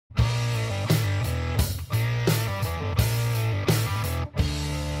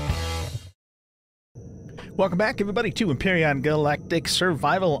Welcome back, everybody, to Empyrion Galactic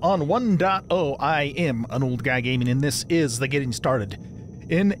Survival on 1.0. I am anoldguygaming, and this is the Getting Started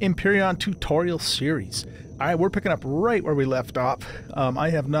in Empyrion tutorial series. All right, we're picking up right where we left off. I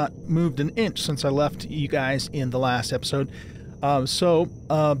have not moved an inch since I left you guys in the last episode.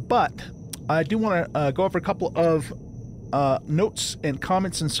 But I do want to go over a couple of notes and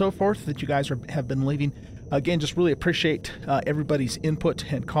comments and so forth that you guys have been leaving. Again, just really appreciate everybody's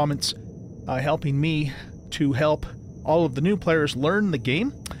input and comments, helping me to help all of the new players learn the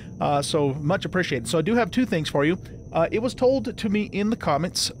game. So much appreciated. So I do have two things for you. It was told to me in the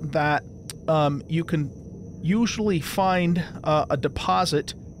comments that you can usually find a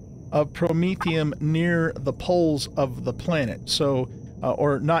deposit of promethium near the poles of the planet. So,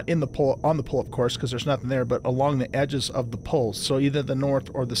 or not in the pole, on the pole, of course, because there's nothing there, but along the edges of the poles. So either the North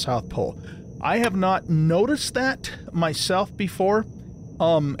or the South Pole. I have not noticed that myself before,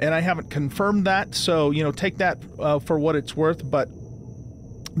 and I haven't confirmed that. So, you know, take that for what it's worth. But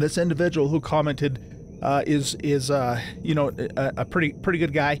this individual who commented is you know, a pretty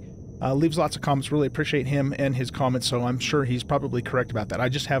good guy. Leaves lots of comments. Really appreciate him and his comments. So I'm sure he's probably correct about that. I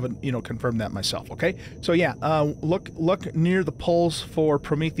just haven't, you know, confirmed that myself. Okay. So yeah, look near the poles for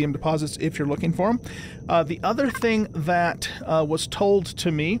promethium deposits if you're looking for them. The other thing that was told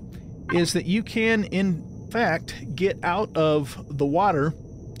to me is that you can, in fact, get out of the water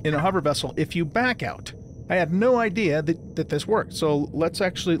in a hover vessel if you back out. I had no idea that this worked. So let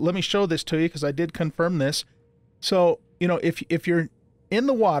me show this to you, because I did confirm this. So, you know, if you're in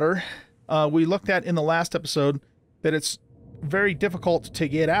the water, we looked at in the last episode that it's very difficult to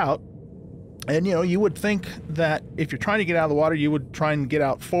get out. And, you know, you would think that if you're trying to get out of the water, you would try and get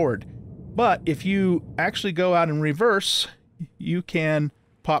out forward. But if you actually go out in reverse, you can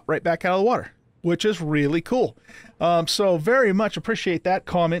pop right back out of the water, which is really cool. So very much appreciate that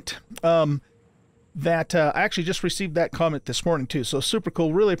comment. I actually just received that comment this morning too. So super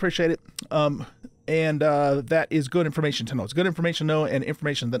cool. Really appreciate it. And that is good information to know. It's good information to know, and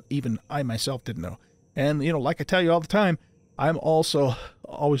information that even I myself didn't know. And, you know, like I tell you all the time, I'm also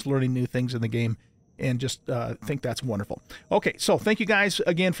always learning new things in the game, and just think that's wonderful. Okay, so thank you guys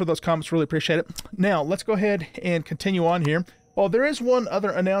again for those comments. Really appreciate it. Now, let's go ahead and continue on here. Well, there is one other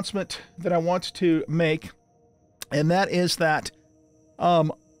announcement that I want to make, and that is that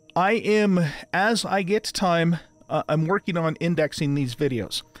I am, as I get time, I'm working on indexing these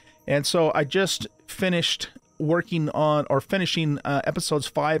videos. And so I just finished working on, or finishing episodes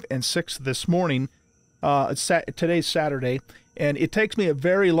 5 and 6 this morning. Today's Saturday, and it takes me a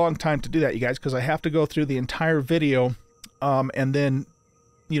very long time to do that, you guys, because I have to go through the entire video and then,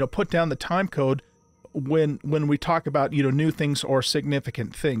 you know, put down the time code when we talk about, you know, new things or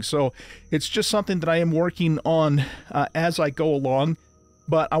significant things. So it's just something that I am working on as I go along.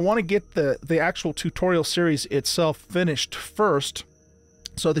 But I want to get the actual tutorial series itself finished first,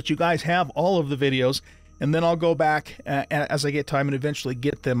 so that you guys have all of the videos, and then I'll go back as I get time and eventually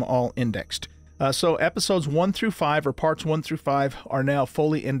get them all indexed. So episodes 1 through 5, or parts 1 through 5, are now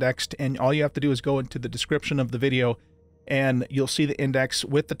fully indexed, and all you have to do is go into the description of the video, and you'll see the index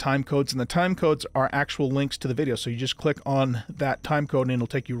with the time codes, and the time codes are actual links to the video. So you just click on that time code, and it'll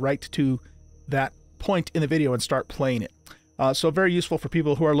take you right to that point in the video and start playing it. So very useful for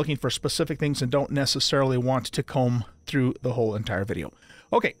people who are looking for specific things and don't necessarily want to comb through the whole entire video.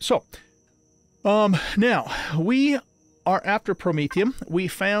 Okay, so now we are after promethium. We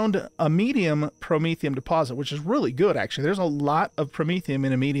found a medium promethium deposit, which is really good, actually. There's a lot of promethium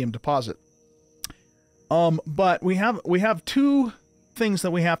in a medium deposit. But we have two things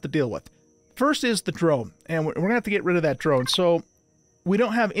that we have to deal with. First is the drone, and we're gonna have to get rid of that drone. So we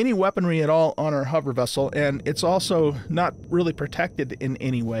don't have any weaponry at all on our hover vessel, and it's also not really protected in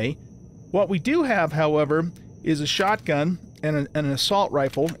any way. What we do have, however, is a shotgun and an assault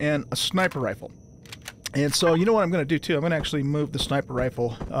rifle and a sniper rifle. And so, you know what I'm going to do too? I'm going to actually move the sniper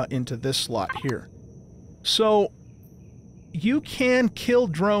rifle into this slot here. So you can kill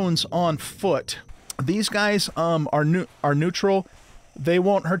drones on foot. These guys are neutral. They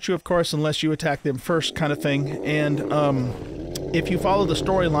won't hurt you, of course, unless you attack them first, kind of thing. And if you follow the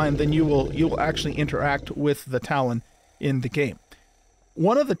storyline, then you will actually interact with the Talon in the game.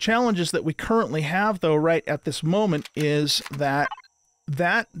 One of the challenges that we currently have, though, right at this moment, is that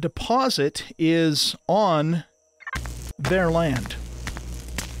that deposit is on their land.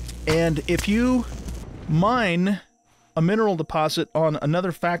 And if you mine a mineral deposit on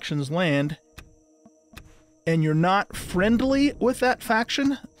another faction's land, and you're not friendly with that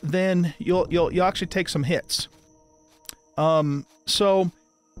faction, then you'll actually take some hits. So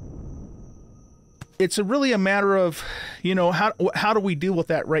it's really a matter of, you know, how do we deal with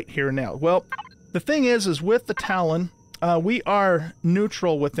that right here and now? Well, the thing is with the Talon, we are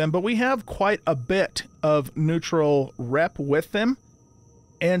neutral with them, but we have quite a bit of neutral rep with them.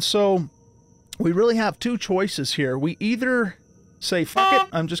 And so we really have two choices here. We either say, fuck it,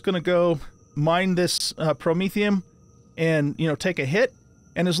 I'm just going to go mine this Promethium and, you know, take a hit.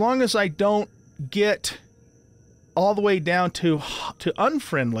 And as long as I don't get all the way down to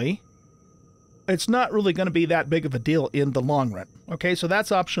unfriendly, it's not really going to be that big of a deal in the long run. Okay, so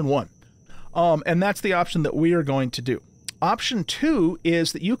that's option one. And that's the option that we are going to do. Option two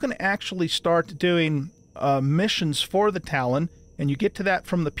is that you can actually start doing missions for the Talon, and you get to that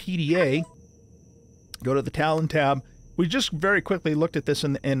from the PDA. Go to the Talon tab. We just very quickly looked at this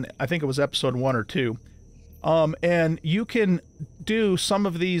in I think it was episode 1 or 2. And you can do some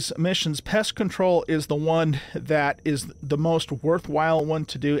of these missions. Pest control is the one that is the most worthwhile one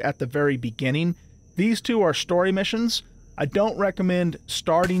to do at the very beginning. These two are story missions. I don't recommend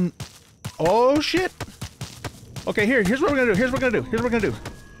starting... Oh, shit! Okay, here's what we're gonna do. Here's what we're gonna do.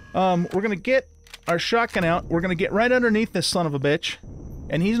 We're gonna get our shotgun out. We're gonna get right underneath this son of a bitch,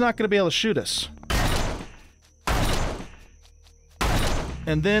 and he's not gonna be able to shoot us.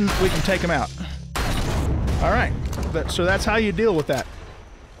 And then we can take him out. All right. So that's how you deal with that.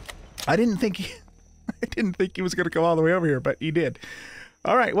 I didn't think he was gonna go all the way over here, but he did.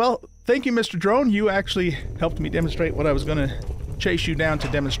 All right. Well, thank you, Mr. Drone. You actually helped me demonstrate what I was gonna chase you down to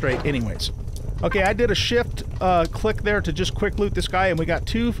demonstrate anyways. Okay, I did a shift click there to just quick loot this guy, and we got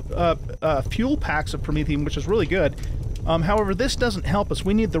 2 fuel packs of Promethium, which is really good. However, this doesn't help us.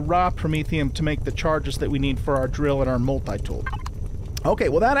 We need the raw Promethium to make the charges that we need for our drill and our multi-tool. Okay,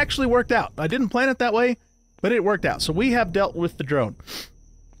 well that actually worked out. I didn't plan it that way, but it worked out. So we have dealt with the drone.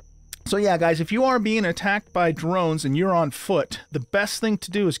 So yeah, guys, if you are being attacked by drones and you're on foot, the best thing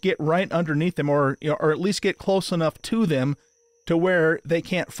to do is get right underneath them, or at least get close enough to them to where they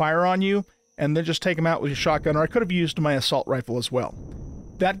can't fire on you, and then just take them out with your shotgun, or I could have used my assault rifle as well.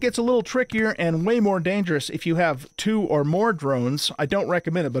 That gets a little trickier and way more dangerous if you have 2 or more drones. I don't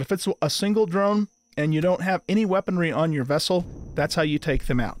recommend it, but if it's a single drone and you don't have any weaponry on your vessel, that's how you take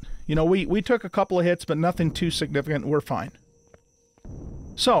them out. You know, we took a couple of hits, but nothing too significant. We're fine.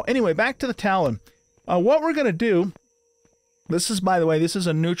 So, anyway, back to the Talon. What we're going to do, this is, by the way, this is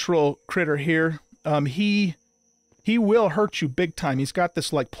a neutral critter here. He will hurt you big time. He's got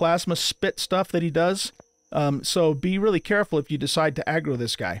this, like, plasma spit stuff that he does. So be really careful if you decide to aggro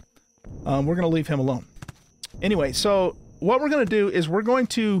this guy. We're going to leave him alone. Anyway, so what we're going to do is we're going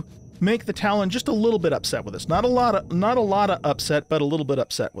to make the Talon just a little bit upset with us. Not a lot of upset, but a little bit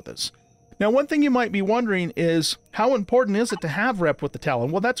upset with us. Now, one thing you might be wondering is, how important is it to have rep with the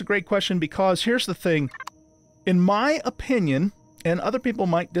Talon? Well, that's a great question, because here's the thing. In my opinion, and other people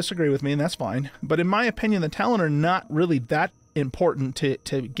might disagree with me, and that's fine, but in my opinion, the Talon are not really that important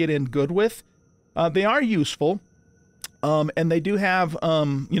to get in good with. They are useful, and they do have,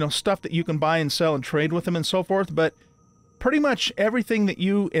 you know, stuff that you can buy and sell and trade with them and so forth, but pretty much everything that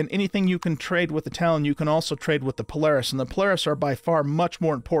anything you can trade with the Talon, you can also trade with the Polaris, and the Polaris are by far much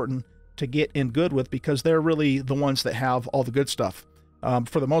more important to get in good with, because they're really the ones that have all the good stuff,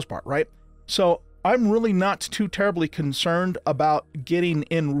 for the most part, right? So I'm really not too terribly concerned about getting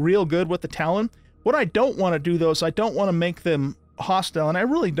in real good with the Talon. What I don't want to do, though, is I don't want to make them hostile, and I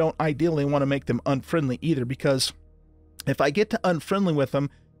really don't ideally want to make them unfriendly either, because if I get to unfriendly with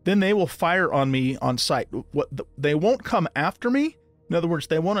them, then they will fire on me on sight. They won't come after me. In other words,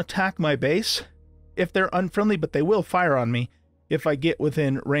 they won't attack my base if they're unfriendly, but they will fire on me if I get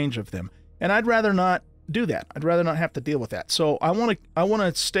within range of them. And I'd rather not do that. I'd rather not have to deal with that. So I want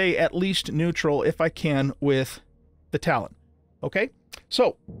to stay at least neutral if I can with the Talon. Okay?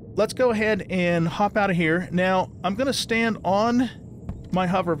 So let's go ahead and hop out of here. Now, I'm going to stand on my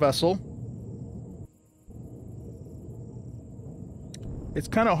hover vessel. It's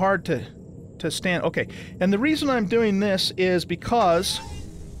kind of hard to stand. Okay. And the reason I'm doing this is because,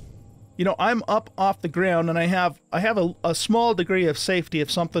 you know, I'm up off the ground, and I have a small degree of safety if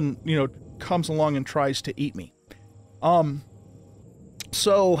something, you know, comes along and tries to eat me.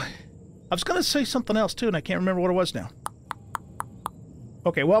 So I was going to say something else too, and I can't remember what it was now.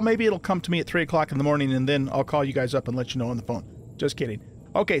 Okay, well, maybe it'll come to me at 3 o'clock in the morning, and then I'll call you guys up and let you know on the phone. Just kidding.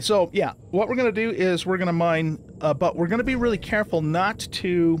 Okay, so yeah, what we're going to do is we're going to mine, but we're going to be really careful not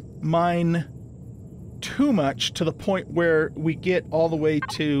to mine too much to the point where we get all the way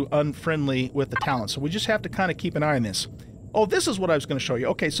to unfriendly with the Talon. So we just have to kind of keep an eye on this. Oh, this is what I was going to show you.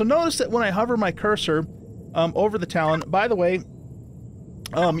 Okay, so notice that when I hover my cursor over the Talon, by the way,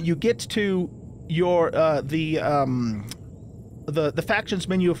 you get to your the factions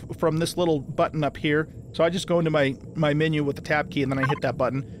menu from this little button up here. So I just go into my menu with the tab key, and then I hit that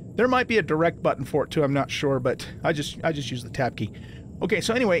button. There might be a direct button for it too, I'm not sure, but I just use the tab key. Okay,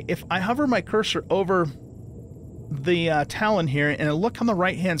 so anyway, if I hover my cursor over the Talon here and I look on the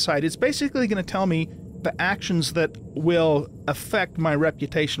right-hand side, it's basically going to tell me the actions that will affect my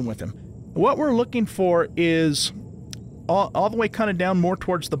reputation with him. What we're looking for is all the way kind of down more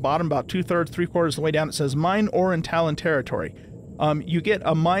towards the bottom, about 2/3, 3/4 of the way down. It says mine or in Talon territory. You get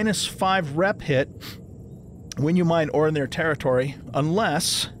a -5 rep hit when you mine or in their territory,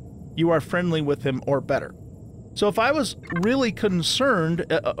 unless you are friendly with him or better. So if I was really concerned,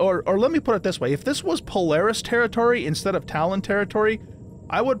 or let me put it this way, if this was Polaris territory instead of Talon territory,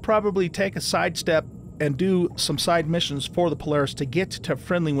 I would probably take a sidestep and do some side missions for the Polaris to get to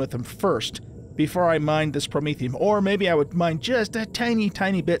friendly with him first before I mined this Prometheum. Or maybe I would mine just a tiny,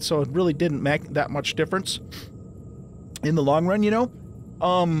 tiny bit so it really didn't make that much difference in the long run, you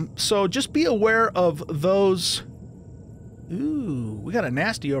know? So just be aware of those. Ooh, we got a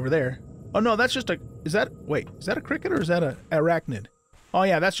nasty over there. Oh no, that's just a, wait, is that a cricket or is that a arachnid? Oh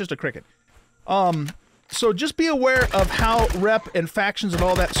yeah, that's just a cricket. So just be aware of how rep and factions and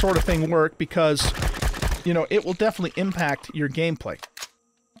all that sort of thing work, because, you know, it will definitely impact your gameplay.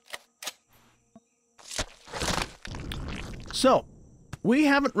 So, we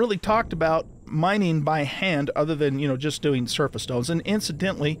haven't really talked about mining by hand other than, you know, just doing surface stones. And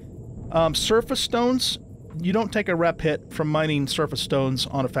incidentally, surface stones, you don't take a rep hit from mining surface stones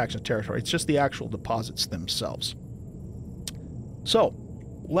on a faction territory. It's just the actual deposits themselves. So,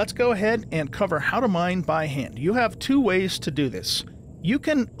 let's go ahead and cover how to mine by hand. You have two ways to do this. You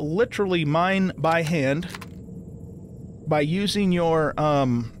can literally mine by hand by using your,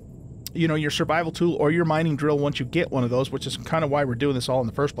 you know, your survival tool or your mining drill once you get one of those, which is kind of why we're doing this all in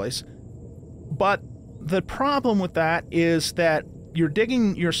the first place. But the problem with that is that you're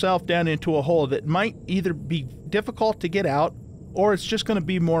digging yourself down into a hole that might either be difficult to get out, or it's just going to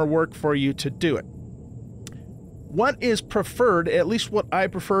be more work for you to do it. What is preferred, at least what I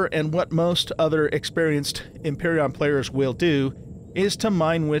prefer and what most other experienced Empyrion players will do, is to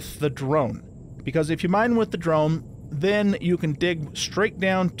mine with the drone. Because if you mine with the drone, then you can dig straight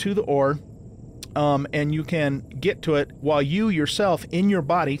down to the ore, and you can get to it while you yourself, in your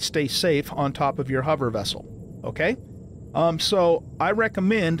body, stay safe on top of your hover vessel. Okay? So I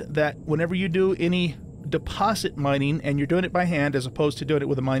recommend that whenever you do any deposit mining and you're doing it by hand as opposed to doing it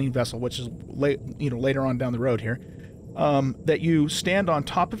with a mining vessel, which is later on down the road here, that you stand on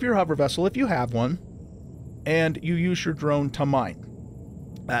top of your hover vessel if you have one, and you use your drone to mine.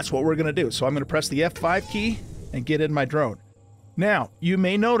 That's what we're going to do. So I'm going to press the F5 key and get in my drone. Now, you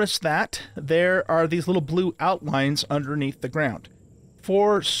may notice that there are these little blue outlines underneath the ground.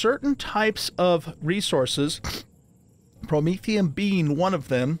 For certain types of resources, Prometheum being one of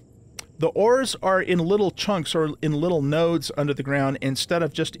them, the ores are in little chunks or in little nodes under the ground instead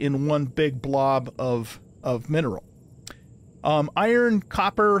of just in one big blob of mineral. Iron,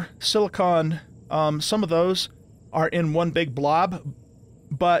 copper, silicon, some of those are in one big blob,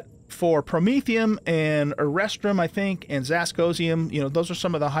 but for Prometheum and Erestrum, I think, and Zascosium, you know, those are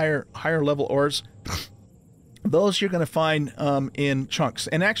some of the higher level ores. Those you're going to find in chunks.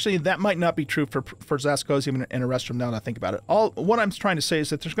 And actually, that might not be true for Zascosium and Erestrum now that I think about it. What I'm trying to say is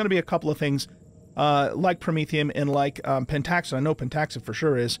that there's going to be a couple of things like Prometheum and like Pentaxin. I know Pentaxin for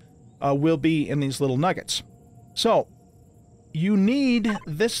sure will be in these little nuggets. So, you need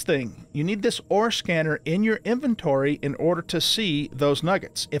this thing. You need this ore scanner in your inventory in order to see those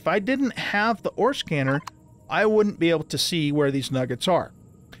nuggets. If I didn't have the ore scanner, I wouldn't be able to see where these nuggets are.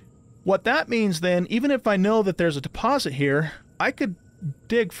 What that means then, even if I know that there's a deposit here, I could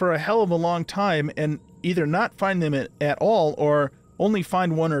dig for a hell of a long time and either not find them at all or only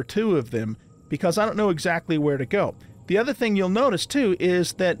find one or two of them because I don't know exactly where to go. The other thing you'll notice too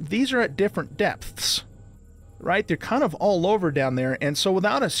is that these are at different depths, right? They're kind of all over down there, and so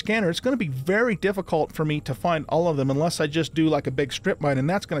without a scanner, it's going to be very difficult for me to find all of them unless I just do like a big strip mine, and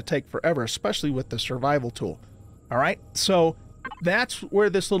that's going to take forever, especially with the survival tool. All right, so that's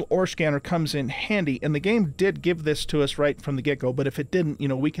where this little ore scanner comes in handy, and the game did give this to us right from the get-go, but if it didn't, you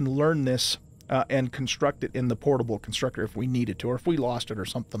know, we can learn this and construct it in the portable constructor if we needed to, or if we lost it or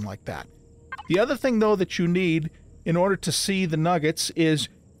something like that. The other thing, though, that you need in order to see the nuggets is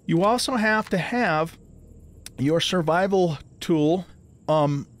you also have to have your survival tool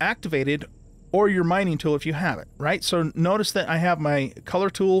activated, or your mining tool if you have it, right? So notice that I have my color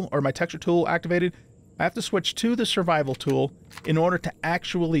tool or my texture tool activated. I have to switch to the survival tool in order to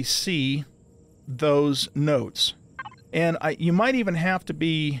actually see those nodes. And you might even have to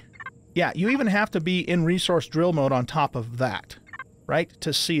be, yeah, you even have to be in resource drill mode on top of that, right,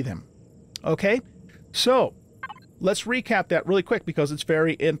 to see them. Okay, so let's recap that really quick because it's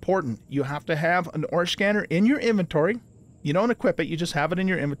very important. You have to have an ore scanner in your inventory. You don't equip it, you just have it in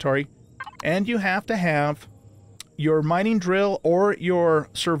your inventory. And you have to have your mining drill or your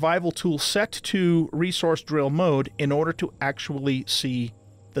survival tool set to resource drill mode in order to actually see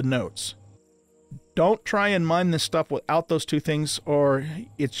the nodes. Don't try and mine this stuff without those two things, or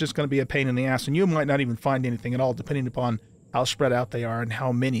it's just going to be a pain in the ass, and you might not even find anything at all, depending upon how spread out they are and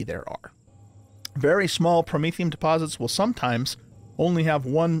how many there are. Very small promethium deposits will sometimes only have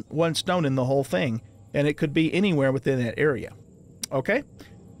one stone in the whole thing, and it could be anywhere within that area. Okay?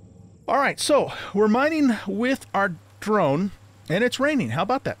 All right, so we're mining with our drone, and it's raining. How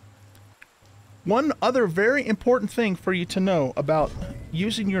about that? One other very important thing for you to know about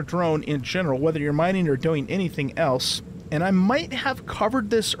using your drone in general, whether you're mining or doing anything else, and I might have covered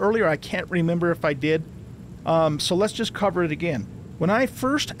this earlier, I can't remember if I did, so let's just cover it again. When I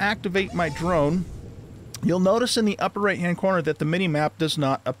first activate my drone, you'll notice in the upper right-hand corner that the mini-map does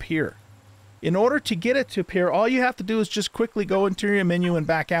not appear. In order to get it to appear, all you have to do is just quickly go into your menu and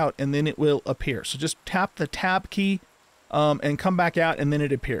back out, and then it will appear. So just tap the tab key and come back out, and then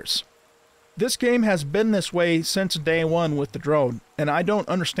it appears. This game has been this way since day one with the drone, and I don't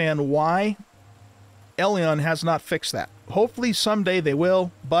understand why Empyrion has not fixed that. Hopefully someday they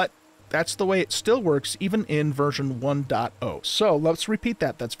will, but that's the way it still works, even in version 1.0. So let's repeat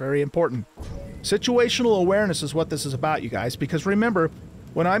that. That's very important. Situational awareness is what this is about, you guys, because remember,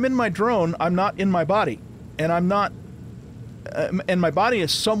 when I'm in my drone, I'm not in my body, and I'm not, and my body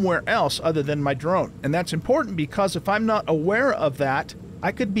is somewhere else other than my drone. And that's important because if I'm not aware of that,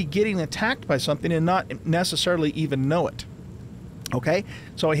 I could be getting attacked by something and not necessarily even know it. Okay,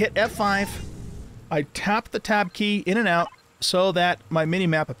 so I hit F5, I tap the tab key in and out so that my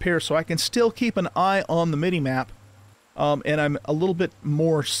mini-map appears, so I can still keep an eye on the mini-map, and I'm a little bit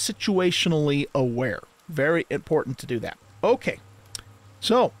more situationally aware. Very important to do that. Okay,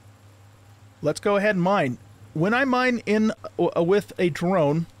 so let's go ahead and mine. When I mine in with a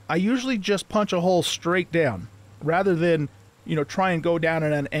drone, I usually just punch a hole straight down rather than, you know, try and go down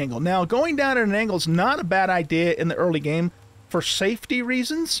at an angle. Now, going down at an angle is not a bad idea in the early game for safety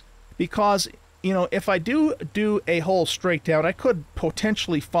reasons, because, you know, if I do a hole straight down, I could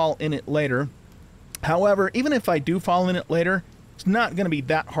potentially fall in it later. However, even if I do fall in it later, it's not going to be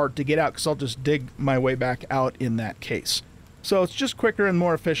that hard to get out because I'll just dig my way back out in that case. So it's just quicker and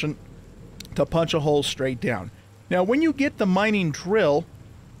more efficient to punch a hole straight down. Now, when you get the mining drill,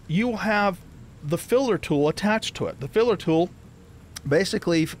 you'll have the filler tool attached to it. The filler tool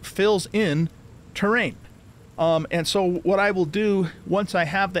basically fills in terrain. And so what I will do once I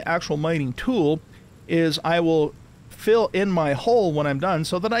have the actual mining tool is I will fill in my hole when I'm done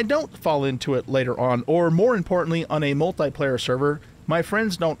so that I don't fall into it later on, or more importantly, on a multiplayer server, my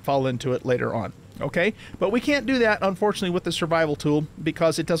friends don't fall into it later on. Okay, but we can't do that, unfortunately, with the survival tool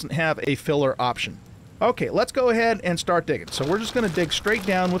because it doesn't have a filler option. Okay, let's go ahead and start digging. So we're just going to dig straight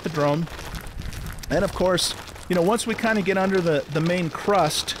down with the drone. And of course, you know, once we kind of get under the main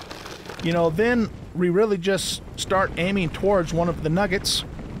crust, you know, then we really just start aiming towards one of the nuggets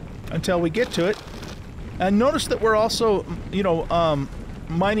until we get to it. And notice that we're also, you know,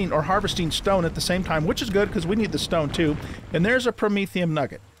 mining or harvesting stone at the same time, which is good because we need the stone too. And there's a promethium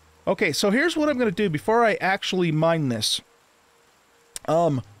nugget. Okay, so here's what I'm going to do before I actually mine this.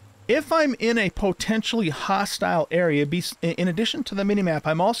 If I'm in a potentially hostile area, in addition to the minimap,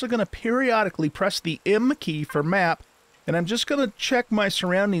 I'm also going to periodically press the M key for map, and I'm just going to check my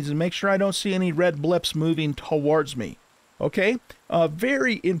surroundings and make sure I don't see any red blips moving towards me. Okay?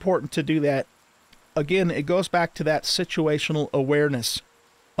 Very important to do that. Again, it goes back to that situational awareness.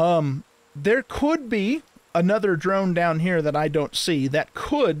 There could be another drone down here that I don't see that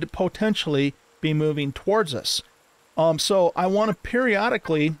could potentially be moving towards us. So I want to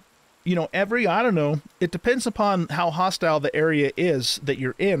periodically, you know, I don't know, it depends upon how hostile the area is that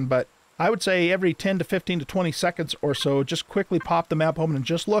you're in, but I would say every 10 to 15 to 20 seconds or so, just quickly pop the map open and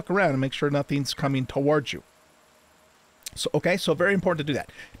just look around and make sure nothing's coming towards you. So, okay, so very important to do that.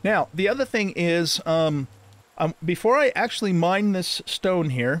 Now, the other thing is, before I actually mine this stone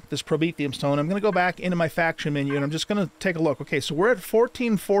here, this promethium stone, I'm going to go back into my faction menu and I'm just going to take a look. Okay, so we're at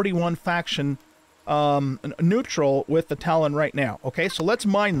 1441 faction neutral with the Talon right now. Okay, so let's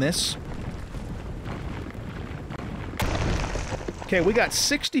mine this. Okay, we got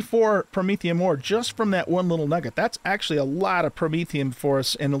 64 promethium ore just from that one little nugget. That's actually a lot of promethium for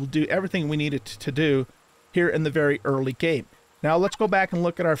us, and it'll do everything we need it to do here in the very early game. Now let's go back and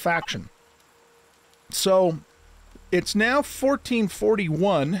look at our faction. So it's now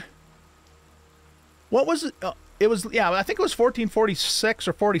 1441. What was it? it was, yeah, I think it was 1446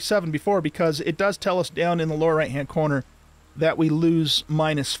 or 47 before, because it does tell us down in the lower right-hand corner that we lose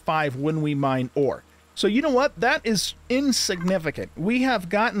 -5 when we mine ore. So you know what? That is insignificant. We have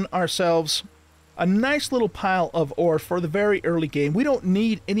gotten ourselves a nice little pile of ore for the very early game. We don't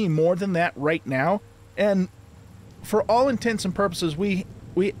need any more than that right now. And for all intents and purposes,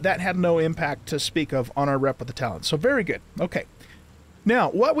 that had no impact to speak of on our rep with the talent. So very good. Okay. Now,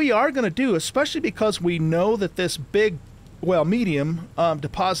 what we are going to do, especially because we know that this big, well, medium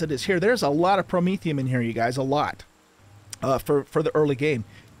deposit is here. There's a lot of promethium in here, you guys, a lot for the early game.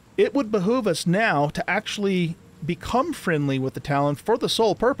 It would behoove us now to actually become friendly with the Talon for the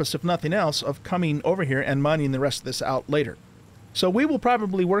sole purpose, if nothing else, of coming over here and mining the rest of this out later. So we will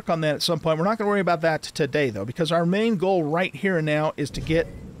probably work on that at some point. We're not going to worry about that today, though, because our main goal right here and now is to get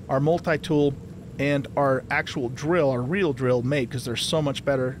our multi-tool and our actual drill, our real drill, made, because they're so much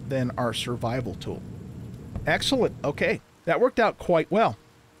better than our survival tool. Excellent. Okay. That worked out quite well.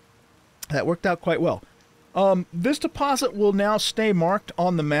 That worked out quite well. This deposit will now stay marked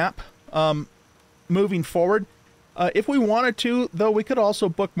on the map moving forward. If we wanted to, though, we could also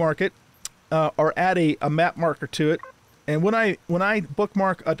bookmark it or add a map marker to it. And when I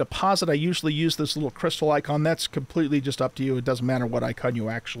bookmark a deposit, I usually use this little crystal icon. That's completely just up to you. It doesn't matter what icon you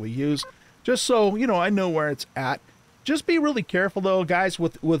actually use. Just so, you know, I know where it's at. Just be really careful, though, guys,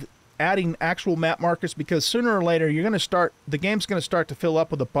 with adding actual map markers, because sooner or later you're going to start, the game's going to start to fill up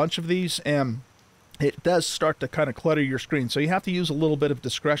with a bunch of these, and it does start to kind of clutter your screen. So you have to use a little bit of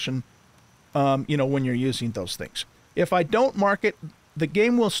discretion, you know, when you're using those things. If I don't mark it, the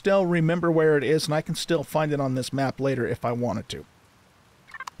game will still remember where it is, and I can still find it on this map later if I wanted to.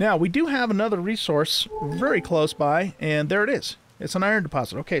 Now, we do have another resource very close by, and there it is. It's an iron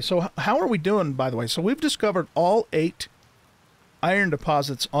deposit. Okay, so how are we doing, by the way? So we've discovered all 8 iron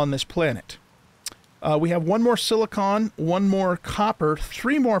deposits on this planet. We have 1 more silicon, 1 more copper,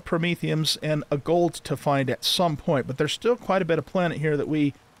 3 more promethiums, and a gold to find at some point. But there's still quite a bit of planet here that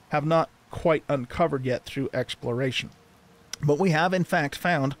we have not quite uncovered yet through exploration. But we have, in fact,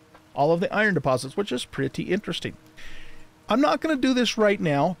 found all of the iron deposits, which is pretty interesting. I'm not going to do this right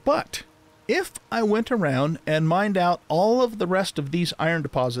now, but if I went around and mined out all of the rest of these iron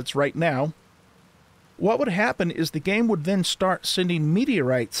deposits right now, what would happen is the game would then start sending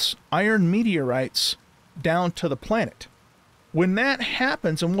meteorites, iron meteorites, down to the planet. When that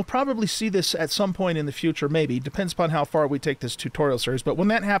happens, and we'll probably see this at some point in the future, maybe, depends upon how far we take this tutorial series, but when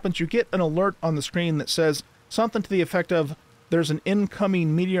that happens, you get an alert on the screen that says something to the effect of, there's an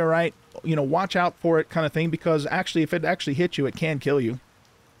incoming meteorite, you know, watch out for it, kind of thing, because actually, if it actually hits you, it can kill you,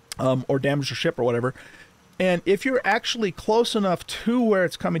 or damage your ship or whatever. And if you're actually close enough to where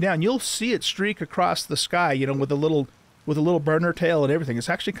it's coming down, you'll see it streak across the sky, you know, with a little burner tail and everything. It's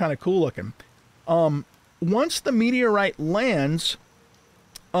actually kind of cool looking. Once the meteorite lands,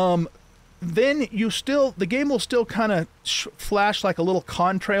 then the game will still kind of flash like a little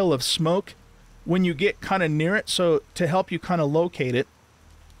contrail of smoke when you get kind of near it, so to help you kind of locate it.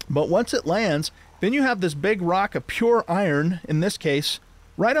 But once it lands, then you have this big rock of pure iron, in this case,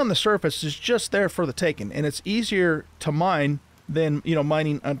 right on the surface, is just there for the taking, and it's easier to mine than, you know,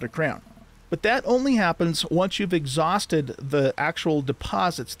 mining underground. But that only happens once you've exhausted the actual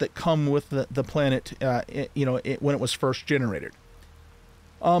deposits that come with the planet, you know, when it was first generated.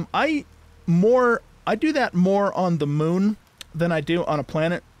 I do that more on the moon than I do on a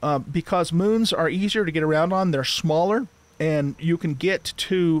planet, because moons are easier to get around on. They're smaller, and you can get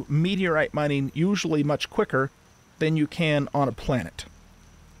to meteorite mining usually much quicker than you can on a planet.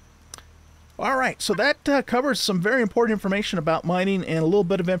 All right, so that covers some very important information about mining and a little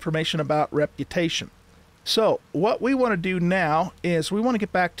bit of information about reputation. So what we want to do now is we want to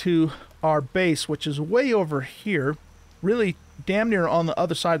get back to our base, which is way over here, really damn near on the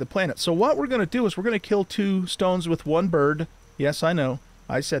other side of the planet. So what we're going to do is we're going to kill 2 stones with 1 bird. Yes, I know,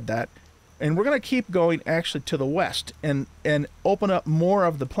 I said that. And we're going to keep going actually to the west and open up more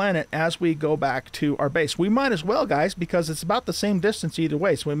of the planet as we go back to our base. We might as well, guys, because it's about the same distance either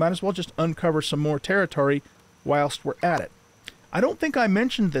way, so we might as well just uncover some more territory whilst we're at it. I don't think I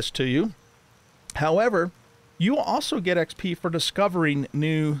mentioned this to you. However, you also get XP for discovering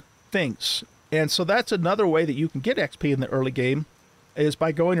new things. And so that's another way that you can get XP in the early game, is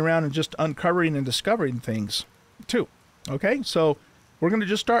by going around and just uncovering and discovering things too. Okay, so we're going to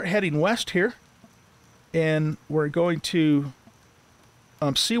just start heading west here, and we're going to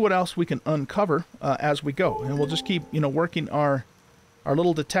see what else we can uncover as we go. And we'll just keep, you know, working our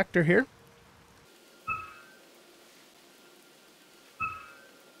little detector here.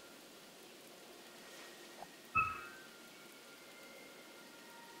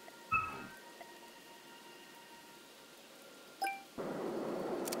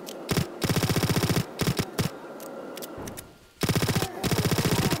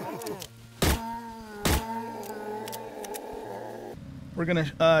 We're going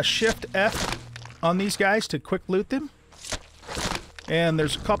to Shift F on these guys to quick loot them. And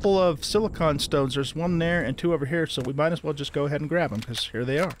there's a couple of silicon stones. There's one there and two over here, so we might as well just go ahead and grab them, because here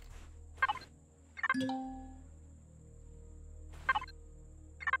they are.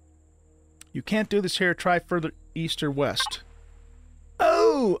 You can't do this here. Try further east or west.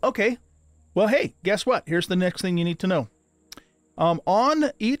 Oh, okay. Well, hey, guess what? Here's the next thing you need to know. On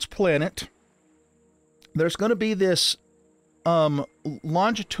each planet, there's going to be this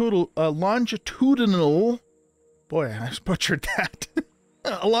longitudinal, boy, I butchered that,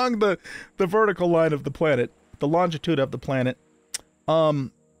 along the vertical line of the planet, the longitude of the planet,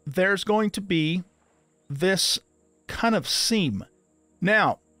 there's going to be this kind of seam.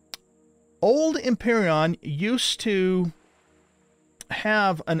 Now, old Empyrion used to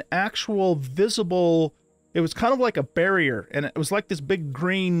have an actual visible, it was kind of like a barrier, and it was like this big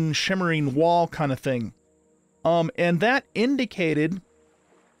green shimmering wall kind of thing. And that indicated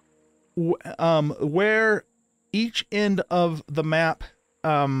where each end of the map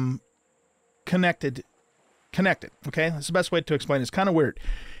connected. Okay, that's the best way to explain it. It's kind of weird.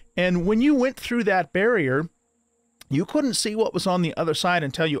 And when you went through that barrier, you couldn't see what was on the other side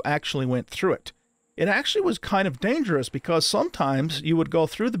until you actually went through it. It actually was kind of dangerous, because sometimes you would go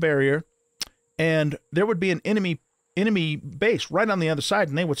through the barrier and there would be an enemy base right on the other side,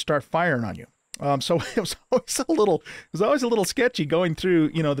 and they would start firing on you. So it was always a little sketchy going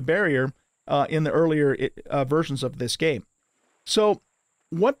through, you know, the barrier in the earlier versions of this game. So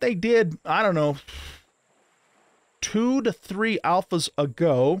what they did, I don't know, 2 to 3 alphas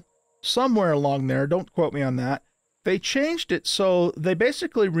ago, somewhere along there, don't quote me on that, they changed it so they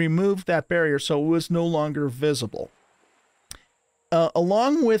basically removed that barrier so it was no longer visible.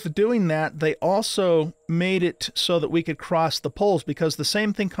 Along with doing that, they also made it so that we could cross the poles, because the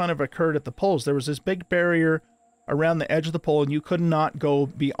same thing kind of occurred at the poles. There was this big barrier around the edge of the pole, and you could not go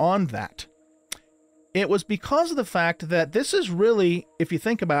beyond that. It was because of the fact that this is really, if you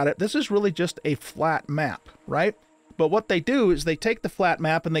think about it, this is really just a flat map, right? But what they do is they take the flat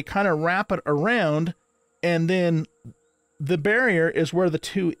map and they kind of wrap it around, and then the barrier is where the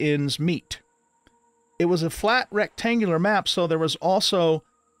two ends meet. It was a flat rectangular map, so there was also,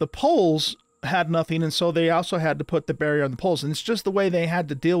 the poles had nothing, and so they also had to put the barrier on the poles. And it's just the way they had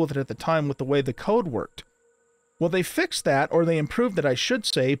to deal with it at the time, with the way the code worked. Well, they fixed that, or they improved it, I should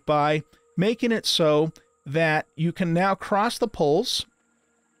say, by making it so that you can now cross the poles,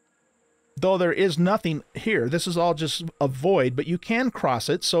 though there is nothing here. This is all just a void, but you can cross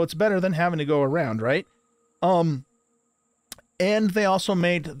it, so it's better than having to go around, right? And they also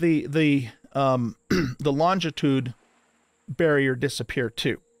made the longitude barrier disappear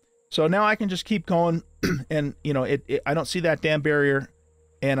too. So now I can just keep going, and you know, I don't see that damn barrier,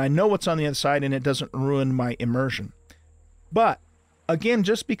 and I know what's on the other side, and it doesn't ruin my immersion. But again,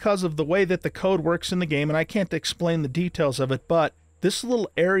 just because of the way that the code works in the game, and I can't explain the details of it, but this little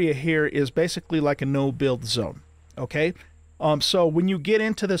area here is basically like a no-build zone, okay? So when you get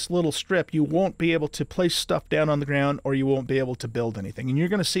into this little strip, you won't be able to place stuff down on the ground, or you won't be able to build anything. And you're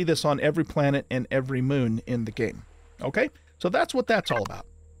going to see this on every planet and every moon in the game. Okay? So that's what that's all about.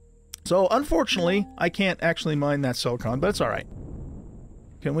 So unfortunately, I can't actually mine that silicon, but it's all right.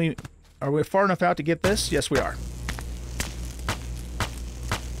 Are we far enough out to get this? Yes, we are.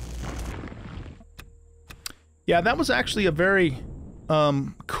 Yeah, that was actually a very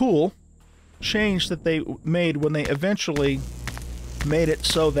cool change that they made when they eventually made it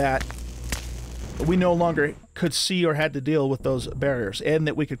so that we no longer could see or had to deal with those barriers, and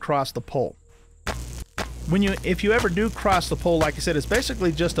that we could cross the pole. If you ever do cross the pole, like I said, it's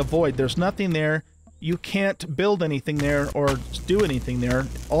basically just a void. There's nothing there. You can't build anything there or do anything there.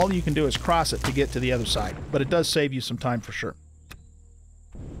 All you can do is cross it to get to the other side, but it does save you some time for sure.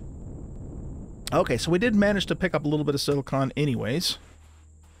 Okay, so we did manage to pick up a little bit of silicon anyways.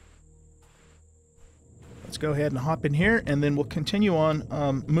 Let's go ahead and hop in here, and then we'll continue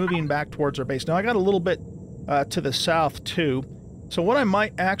on moving back towards our base. Now, I got a little bit to the south, too. So what I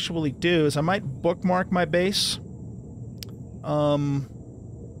might actually do is I might bookmark my base. So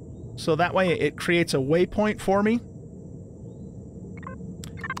that way it creates a waypoint for me.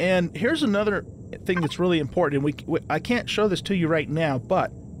 And here's another thing that's really important. I can't show this to you right now, but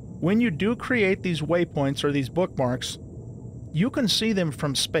when you do create these waypoints or these bookmarks, you can see them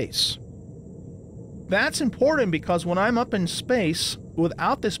from space. That's important because when I'm up in space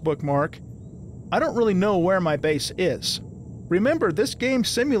without this bookmark, I don't really know where my base is. Remember, this game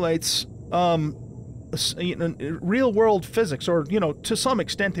simulates real-world physics, or, you know, to some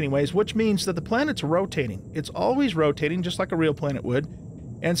extent anyways, which means that the planet's rotating. It's always rotating, just like a real planet would.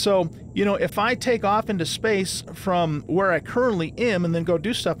 And so, you know, if I take off into space from where I currently am and then go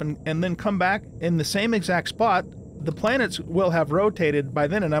do stuff and then come back in the same exact spot, the planets will have rotated by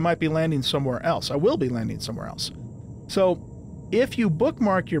then and I might be landing somewhere else. I will be landing somewhere else. So if you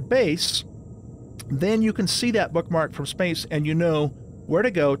bookmark your base, then you can see that bookmark from space and you know where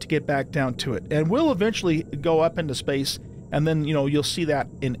to go to get back down to it. And we'll eventually go up into space and then, you know, you'll see that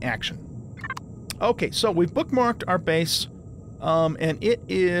in action. Okay, so we've bookmarked our base. And it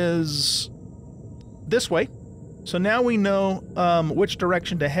is this way. So now we know which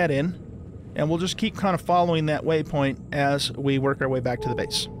direction to head in, and we'll just keep kind of following that waypoint as we work our way back to the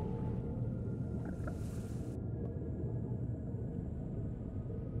base.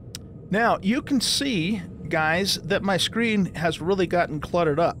 Now, you can see, guys, that my screen has really gotten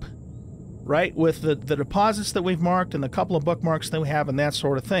cluttered up, right? With the deposits that we've marked and the couple of bookmarks that we have and that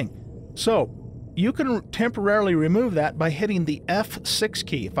sort of thing. So you can temporarily remove that by hitting the F6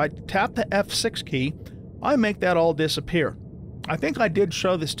 key. If I tap the F6 key, I make that all disappear. I think I did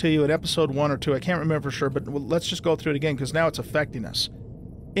show this to you in episode 1 or 2. I can't remember for sure, but let's just go through it again because now it's affecting us.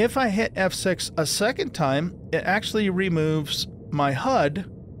 If I hit F6 a second time, it actually removes my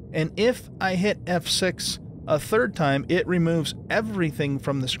HUD, and if I hit F6 a third time, it removes everything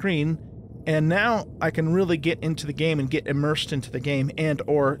from the screen. And now I can really get into the game and get immersed into the game and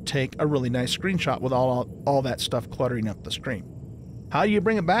or take a really nice screenshot with all that stuff cluttering up the screen. How do you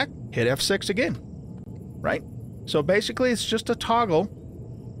bring it back? Hit F6 again, right? So basically it's just a toggle.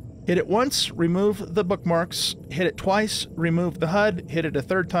 Hit it once, remove the bookmarks. Hit it twice, remove the HUD. Hit it a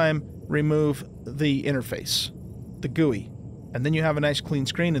third time, remove the interface, the GUI. And then you have a nice clean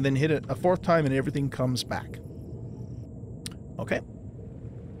screen, and then hit it a fourth time and everything comes back. Okay.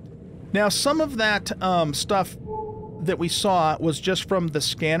 Now, some of that stuff that we saw was just from the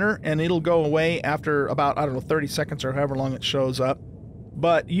scanner, and it'll go away after about, I don't know, 30 seconds or however long it shows up.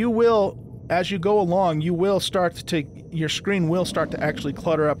 But you will, as you go along, you will start to, your screen will start to actually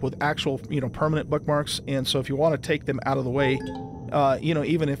clutter up with actual, you know, permanent bookmarks. And so if you want to take them out of the way, you know,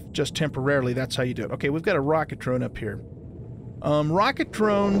 even if just temporarily, that's how you do it. Okay, we've got a rocket drone up here. Rocket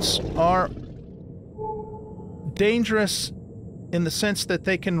drones are dangerous in the sense that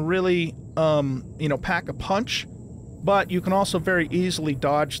they can really, you know, pack a punch, but you can also very easily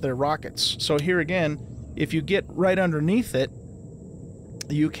dodge their rockets. So here again, if you get right underneath it,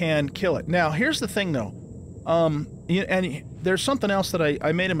 you can kill it. Now, here's the thing, though. And there's something else that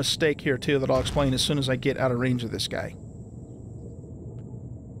I made a mistake here, too, that I'll explain as soon as I get out of range of this guy.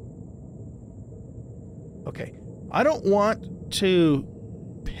 Okay. I don't want to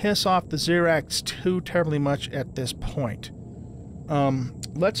piss off the Xerax too terribly much at this point.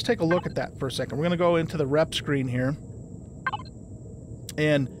 Let's take a look at that for a second. We're going to go into the rep screen here.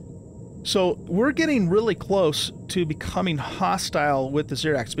 And so we're getting really close to becoming hostile with the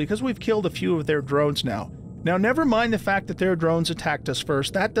Xerax because we've killed a few of their drones now. Now, never mind the fact that their drones attacked us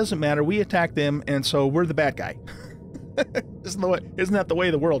first. That doesn't matter. We attacked them, and so we're the bad guy. Isn't that the way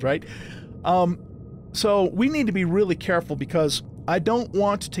of the world, right? So we need to be really careful because I don't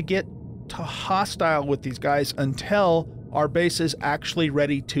want to get to hostile with these guys until our base is actually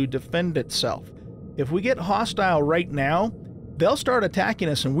ready to defend itself. If we get hostile right now, they'll start attacking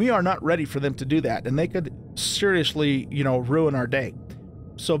us, and we are not ready for them to do that, and they could seriously, you know, ruin our day.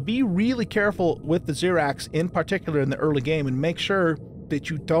 So be really careful with the Xerax, in particular in the early game, and make sure that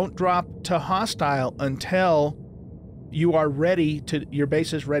you don't drop to hostile until you are ready to, your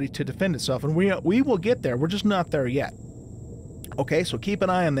base is ready to defend itself. And we will get there. We're just not there yet. Okay, so keep an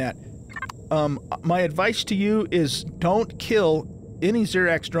eye on that. My advice to you is don't kill any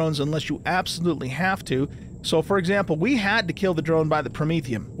Xerax drones unless you absolutely have to. So, for example, we had to kill the drone by the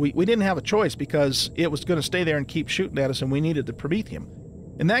Promethium. We didn't have a choice because it was going to stay there and keep shooting at us, and we needed the Promethium.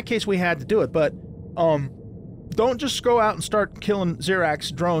 In that case, we had to do it, but don't just go out and start killing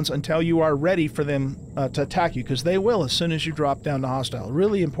Xerax drones until you are ready for them to attack you, because they will as soon as you drop down to hostile.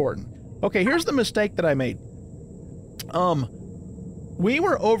 Really important. Okay, here's the mistake that I made. We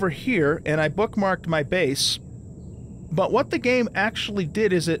were over here, and I bookmarked my base, but what the game actually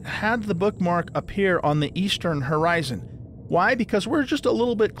did is it had the bookmark appear on the eastern horizon. Why? Because we're just a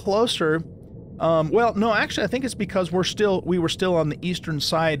little bit closer. Well, no, actually, I think it's because we were still on the eastern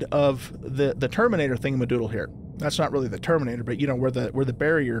side of the Terminator thingamadoodle here. That's not really the Terminator, but you know where the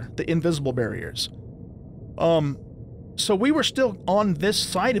barrier, the invisible barriers. So we were still on this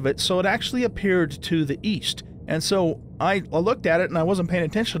side of it, so it actually appeared to the east. And so I looked at it and I wasn't paying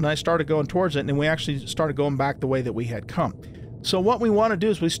attention, and I started going towards it, and we actually started going back the way that we had come. So what we want to do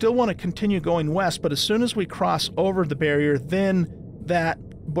is we still want to continue going west, but as soon as we cross over the barrier, then that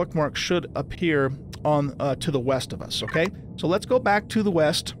bookmark should appear on to the west of us, okay? So let's go back to the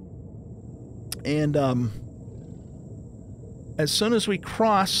west, and as soon as we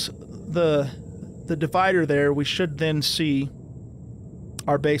cross the divider there, we should then see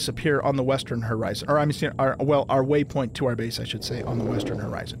our base appear on the western horizon, or I mean, our waypoint to our base, I should say, on the western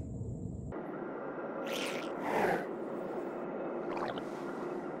horizon.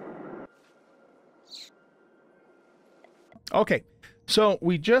 Okay, so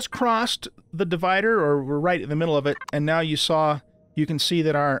we just crossed the divider, or we're right in the middle of it, and now you can see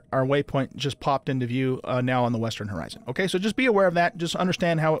that our waypoint just popped into view now on the western horizon. Okay, so just be aware of that. Just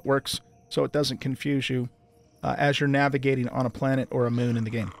understand how it works so it doesn't confuse you as you're navigating on a planet or a moon in the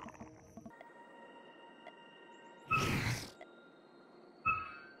game.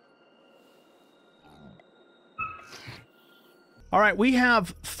 All right, we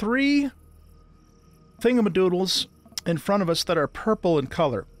have 3 thingamadoodles in front of us that are purple in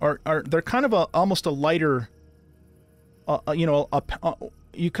color. They're kind of almost a lighter, you know,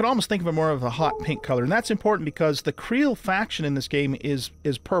 you could almost think of it more of a hot pink color, and that's important because the Creel faction in this game is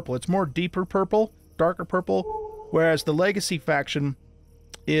purple. It's more deeper purple, darker purple, whereas the Legacy faction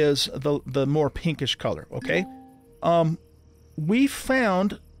is the more pinkish color. Okay, we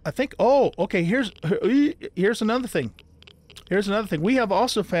found, I think. Oh, okay. Here's another thing. Here's another thing. We have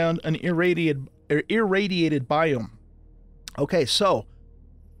also found an irradiated biome. Okay, so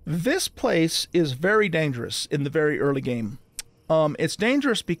this place is very dangerous in the very early game. It's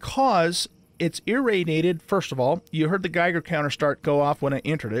dangerous because it's irradiated. First of all, you heard the Geiger counter go off when I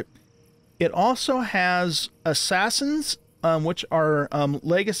entered it. It also has assassins, which are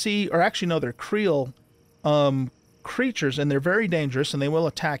legacy, or actually no, they're Creel creatures, and they're very dangerous, and they will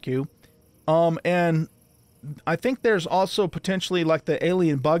attack you. And I think there's also potentially like the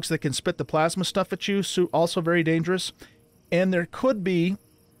alien bugs that can spit the plasma stuff at you, so also very dangerous. And there could be,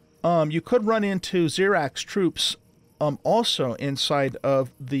 you could run into Xerax troops also inside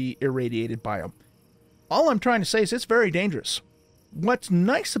of the irradiated biome. All I'm trying to say is it's very dangerous. What's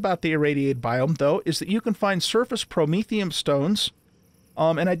nice about the irradiated biome, though, is that you can find surface promethium stones.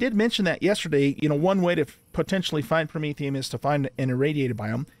 And I did mention that yesterday. You know, one way to potentially find promethium is to find an irradiated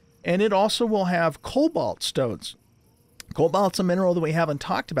biome. And it also will have cobalt stones. Cobalt's a mineral that we haven't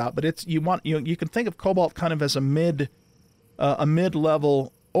talked about, but it's you can think of cobalt kind of as a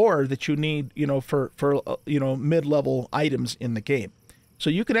mid-level ore that you need, you know, for you know, mid-level items in the game. So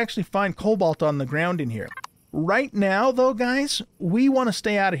you can actually find cobalt on the ground in here. Right now, though, guys, we want to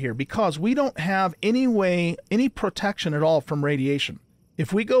stay out of here because we don't have any protection at all from radiation.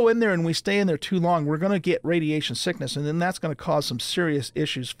 If we go in there and we stay in there too long, we're going to get radiation sickness, and then that's going to cause some serious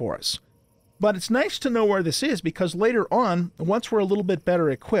issues for us. But it's nice to know where this is because later on, once we're a little bit better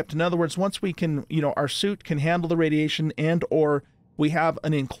equipped, in other words, once we can, you know, our suit can handle the radiation, and or we have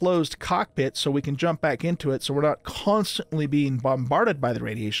an enclosed cockpit so we can jump back into it so we're not constantly being bombarded by the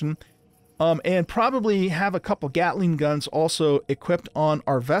radiation, and probably have a couple Gatling guns also equipped on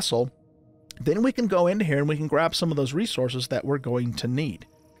our vessel, then we can go into here and we can grab some of those resources that we're going to need.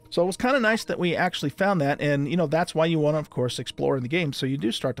 So it was kind of nice that we actually found that, and you know, that's why you want to, of course, explore in the game, so you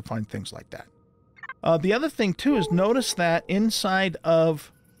do start to find things like that. The other thing too is notice that inside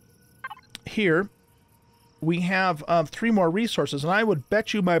of here we have 3 more resources, and I would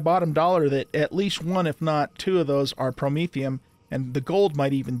bet you my bottom dollar that at least 1, if not 2 of those are promethium, and the gold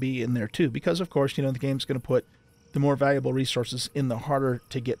might even be in there too, because of course, you know, the game's going to put the more valuable resources in the harder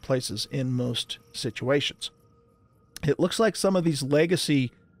to get places in most situations. It looks like some of these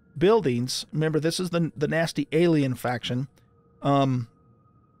legacy buildings, remember this is the nasty alien faction, may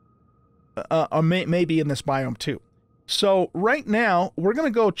be in this biome too. So right now we're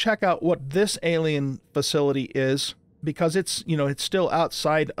going to go check out what this alien facility is, because it's, you know, it's still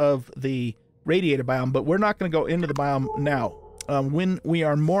outside of the radiated biome, but we're not going to go into the biome now. When we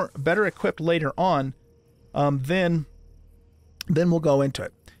are better equipped later on, then we'll go into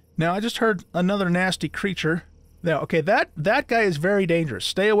it. Now I just heard another nasty creature. Now, okay, that guy is very dangerous.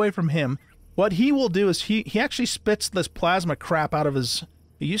 Stay away from him. What he will do is he actually spits this plasma crap out of his.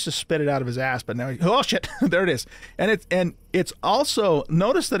 He used to spit it out of his ass, but now oh shit, there it is. And it's also,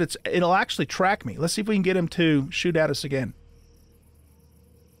 notice that it'll actually track me. Let's see if we can get him to shoot at us again.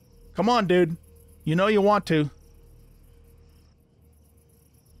 Come on, dude. You know you want to.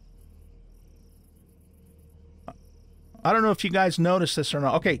 I don't know if you guys noticed this or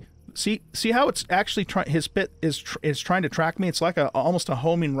not. Okay, see how it's actually his spit is trying to track me. It's like almost a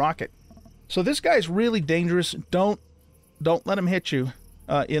homing rocket. So this guy's really dangerous. Don't let him hit you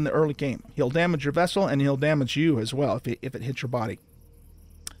in the early game. He'll damage your vessel, and he'll damage you as well if it hits your body.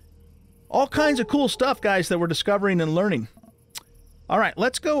 All kinds of cool stuff, guys, that we're discovering and learning. All right,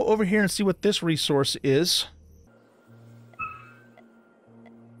 let's go over here and see what this resource is.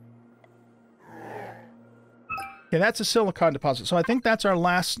 Okay, that's a silicon deposit. So I think that's our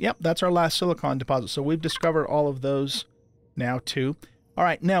last, yep, that's our last silicon deposit. So we've discovered all of those now too. All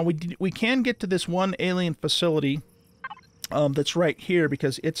right, now we can get to this one alien facility that's right here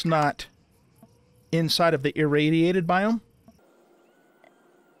because it's not inside of the irradiated biome.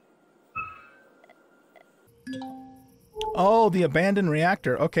 Oh, the abandoned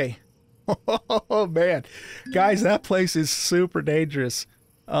reactor. Okay. Oh, man. Guys, that place is super dangerous.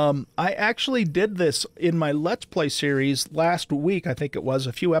 I actually did this in my Let's Play series last week, I think it was,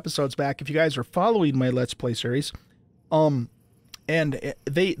 a few episodes back, if you guys are following my Let's Play series. And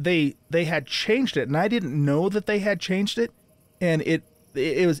they had changed it, and I didn't know that they had changed it, and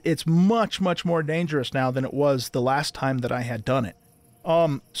it's much more dangerous now than it was the last time that I had done it.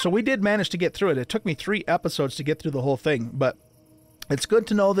 So we did manage to get through it. It took me 3 episodes to get through the whole thing, but it's good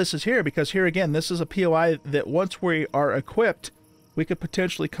to know this is here, because here again, this is a POI that once we are equipped, we could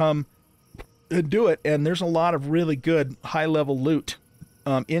potentially come and do it, and there's a lot of really good high-level loot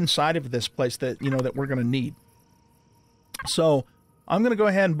inside of this place that, you know, that we're going to need. So I'm going to go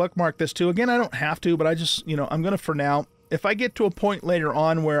ahead and bookmark this too. Again, I don't have to, but I just, you know, I'm going to for now. If I get to a point later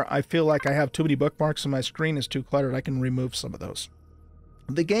on where I feel like I have too many bookmarks and my screen is too cluttered, I can remove some of those.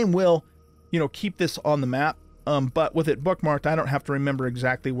 The game will, you know, keep this on the map, but with it bookmarked, I don't have to remember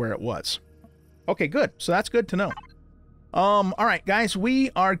exactly where it was. Okay, good. So that's good to know. All right, guys, we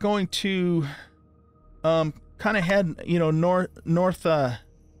are going to kind of head, you know, northwest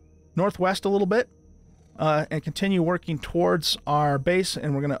a little bit and continue working towards our base,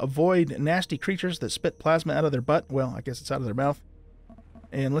 and we're going to avoid nasty creatures that spit plasma out of their butt. Well, I guess it's out of their mouth.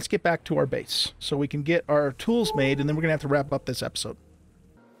 And let's get back to our base so we can get our tools made, and then we're going to have to wrap up this episode.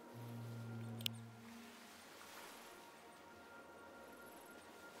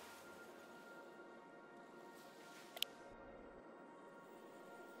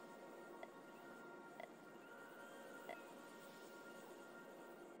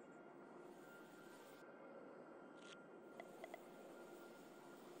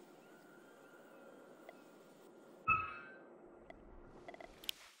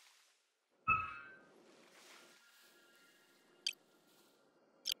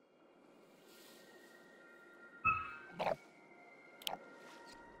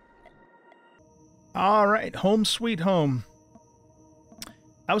 All right, home sweet home.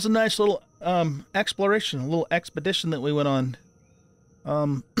 That was a nice little exploration, a little expedition that we went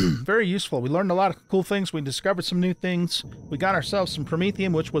on. Very useful. We learned a lot of cool things. We discovered some new things. We got ourselves some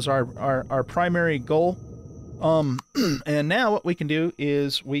promethium, which was our primary goal. And now what we can do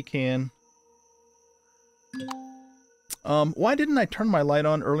is we can... why didn't I turn my light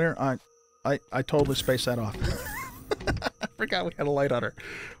on earlier? I totally spaced that off. I forgot we had a light on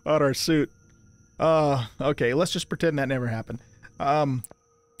our suit. Okay, let's just pretend that never happened.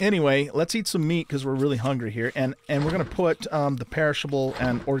 Anyway, let's eat some meat because we're really hungry here, and we're going to put the perishable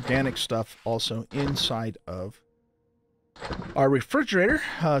and organic stuff also inside of our refrigerator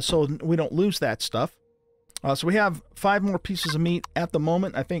so we don't lose that stuff. So we have 5 more pieces of meat at the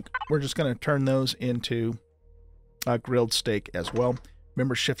moment. I think we're just going to turn those into grilled steak as well.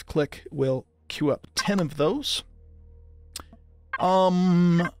 Remember, shift-click will queue up 10 of those.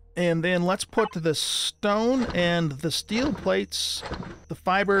 And then let's put the stone and the steel plates, the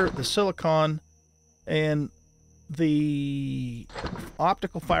fiber, the silicon, and the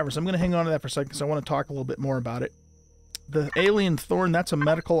optical fibers. I'm going to hang on to that for a second because I want to talk a little bit more about it. The alien thorn, that's a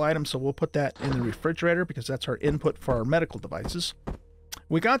medical item, so we'll put that in the refrigerator because that's our input for our medical devices.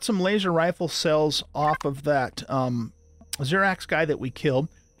 We got some laser rifle cells off of that Xerax guy that we killed.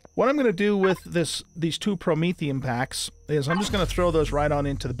 What I'm going to do with these 2 promethium packs is I'm just going to throw those right on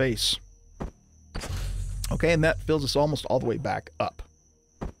into the base. Okay, and that fills us almost all the way back up.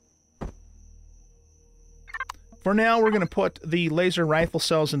 For now, we're going to put the laser rifle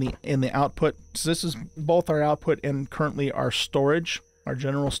cells in the output. So this is both our output and currently our storage, our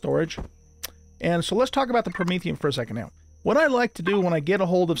general storage. And so let's talk about the promethium for a second now. What I like to do when I get a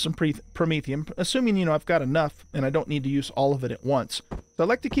hold of some promethium, assuming, you know, I've got enough and I don't need to use all of it at once, so I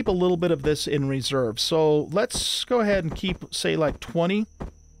like to keep a little bit of this in reserve. So let's go ahead and keep, say, like 20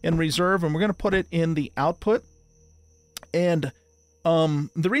 in reserve, and we're going to put it in the output. And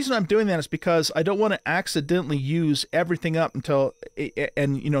the reason I'm doing that is because I don't want to accidentally use everything up until,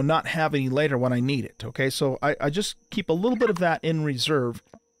 and, you know, not have any later when I need it. Okay, so I just keep a little bit of that in reserve.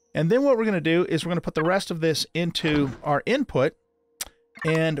 And then what we're going to do is we're going to put the rest of this into our input,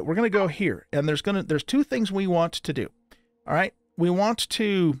 and we're going to go here. And there's 2 things we want to do. All right, we want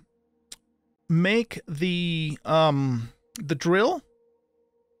to make the drill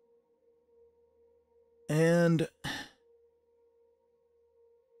And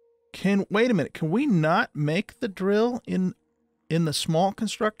wait a minute, can we not make the drill in the small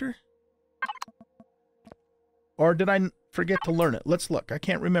constructor? Or did I forget to learn it? Let's look. I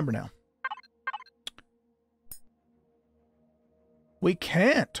can't remember now. We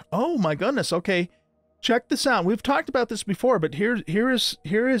can't. Oh my goodness. Okay. Check this out. We've talked about this before, but here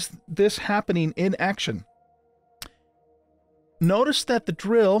is this happening in action. Notice that the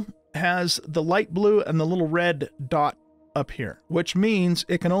drill has the light blue and the little red dot up here, which means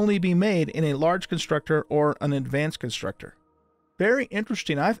it can only be made in a large constructor or an advanced constructor. Very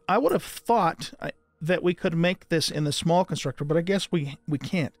interesting. I would have thought that we could make this in the small constructor, but I guess we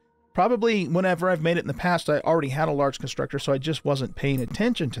can't. Probably whenever I've made it in the past, I already had a large constructor, so I just wasn't paying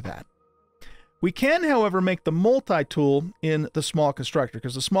attention to that. We can, however, make the multi-tool in the small constructor,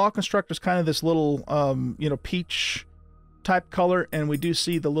 because the small constructor is kind of this little, you know, peach type color, and we do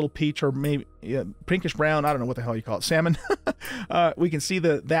see the little peach, or maybe pinkish brown, I don't know what the hell you call it, salmon. We can see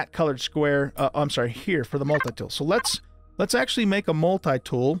that colored square, I'm sorry, here for the multi-tool. So let's actually make a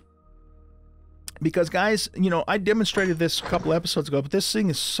multi-tool. Because, guys, you know, I demonstrated this a couple episodes ago, but this thing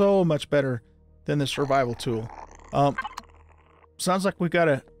is so much better than the survival tool. Sounds like we've got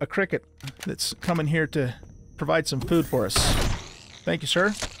a cricket that's coming here to provide some food for us. Thank you, sir.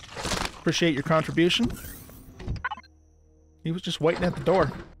 Appreciate your contribution. He was just waiting at the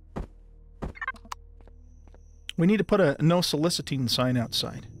door. We need to put a no soliciting sign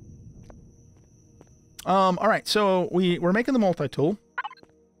outside. All right, so we're making the multi-tool.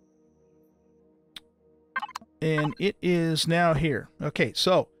 And it is now here. Okay,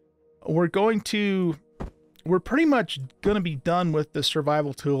 so we're pretty much going to be done with the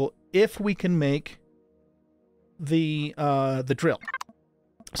survival tool if we can make the drill.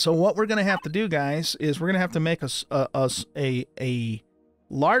 So what we're going to have to do, guys, is we're going to have to make a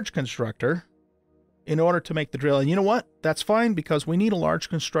large constructor in order to make the drill. And you know what? That's fine, because we need a large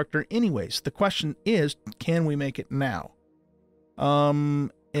constructor anyways. The question is, can we make it now?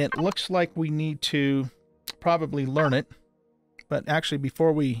 It looks like we need to probably learn it, but actually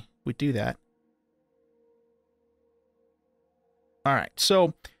before we do that, all right,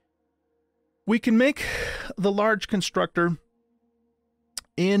 so we can make the large constructor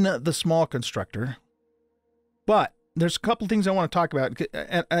in the small constructor, but there's a couple things I want to talk about.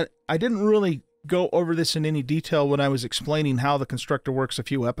 I didn't really go over this in any detail when I was explaining how the constructor works a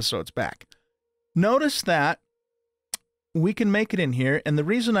few episodes back. Notice that we can make it in here, and the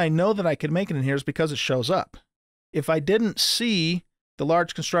reason I know that I can make it in here is because it shows up. If I didn't see the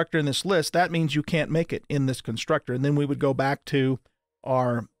large constructor in this list, that means you can't make it in this constructor, and then we would go back to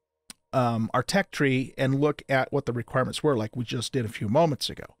our tech tree and look at what the requirements were, like we just did a few moments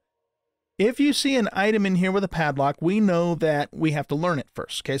ago. If you see an item in here with a padlock, we know that we have to learn it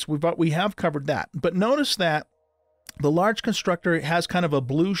first. Okay, so we have covered that. But notice that the large constructor has kind of a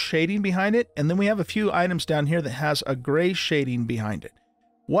blue shading behind it, and then we have a few items down here that has a gray shading behind it.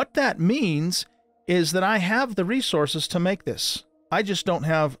 What that means is that I have the resources to make this. I just don't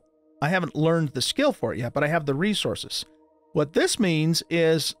have, I haven't learned the skill for it yet, but I have the resources. What this means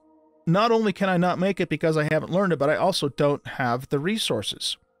is not only can I not make it because I haven't learned it, but I also don't have the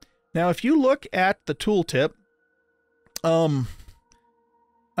resources. Now, if you look at the tooltip,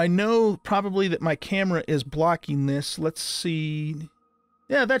 I know probably that my camera is blocking this. Let's see.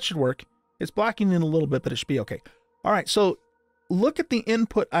 Yeah, that should work. It's blocking in a little bit, but it should be okay. All right, so look at the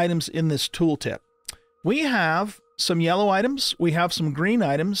input items in this tooltip. We have some yellow items, we have some green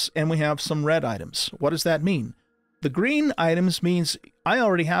items, and we have some red items. What does that mean? The green items means I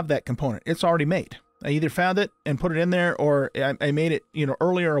already have that component. It's already made. I either found it and put it in there, or I made it, you know,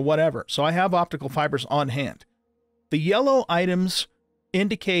 earlier or whatever. So I have optical fibers on hand. The yellow items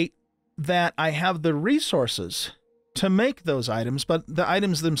indicate that I have the resources to make those items, but the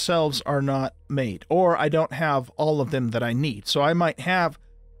items themselves are not made, or I don't have all of them that I need. So I might have,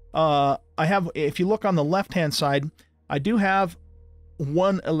 if you look on the left-hand side, I do have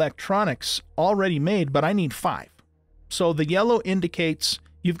 1 electronics already made, but I need 5. So the yellow indicates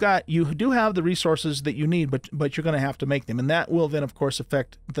you do have the resources that you need, but you're going to have to make them. And that will then, of course,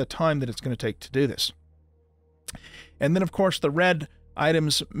 affect the time that it's going to take to do this. And then, of course, the red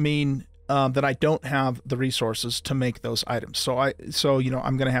items mean that I don't have the resources to make those items. So you know,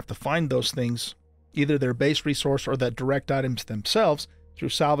 I'm going to have to find those things, either their base resource or the direct items themselves through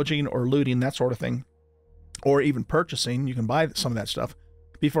salvaging or looting, that sort of thing, or even purchasing. You can buy some of that stuff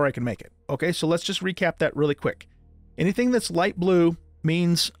before I can make it. Okay, so let's just recap that really quick. Anything that's light blue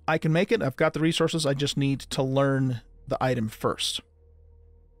means I can make it. I've got the resources. I just need to learn the item first.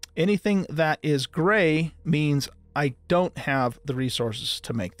 Anything that is gray means I don't have the resources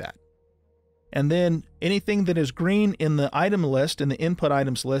to make that. And then anything that is green in the item list, in the input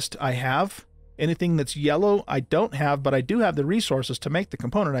items list, I have. Anything that's yellow, I don't have, but I do have the resources to make the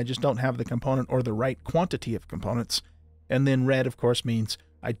component. I just don't have the component or the right quantity of components. And then red, of course, means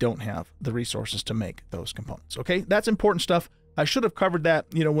I don't have the resources to make those components. Okay, that's important stuff. I should have covered that,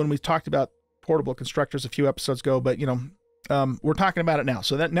 you know, when we talked about portable constructors a few episodes ago, but, you know, we're talking about it now.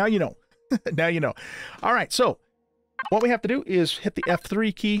 So that now you know. Now you know. All right, so what we have to do is hit the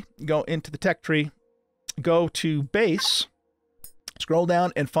F3 key, go into the tech tree, go to base, scroll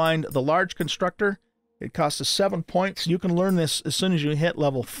down and find the large constructor. It costs us 7 points. You can learn this as soon as you hit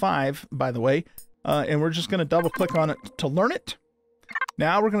level 5, by the way. And we're just going to double click on it to learn it.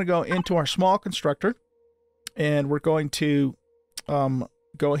 Now we're going to go into our small constructor and we're going to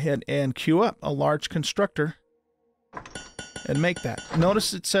go ahead and queue up a large constructor and make that.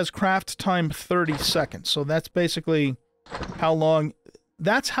 Notice it says craft time 30 seconds. So that's basically how long,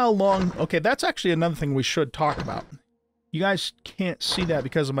 okay, that's actually another thing we should talk about. You guys can't see that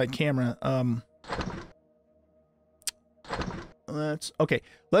because of my camera. Okay,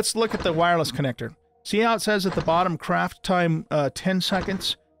 let's look at the wireless connector. See how it says at the bottom, craft time 10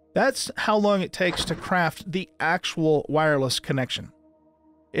 seconds? That's how long it takes to craft the actual wireless connection.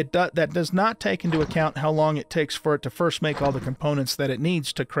 That does not take into account how long it takes for it to first make all the components that it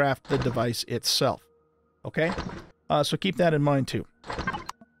needs to craft the device itself. Okay? So keep that in mind too.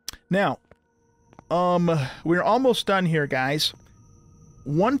 Now, we're almost done here, guys.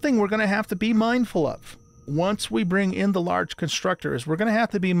 One thing we're going to have to be mindful of once we bring in the large constructor is we're going to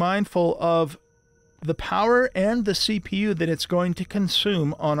have to be mindful of the power and the CPU that it's going to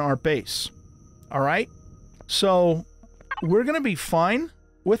consume on our base. All right? So we're going to be fine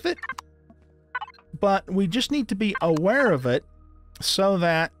with it, but we just need to be aware of it so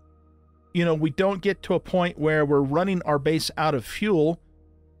that, you know, we don't get to a point where we're running our base out of fuel,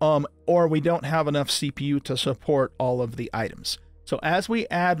 or we don't have enough CPU to support all of the items. So as we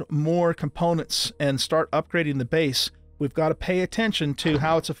add more components and start upgrading the base, we've got to pay attention to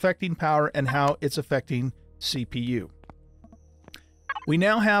how it's affecting power and how it's affecting CPU. We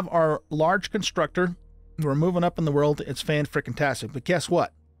now have our large constructor. We're moving up in the world. It's fan-frickin-tastic. But guess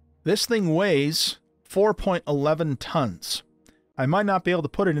what? This thing weighs 4.11 tons. I might not be able to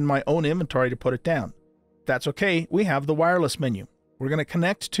put it in my own inventory to put it down. That's okay. We have the wireless menu. We're going to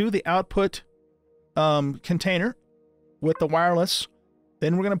connect to the output container with the wireless.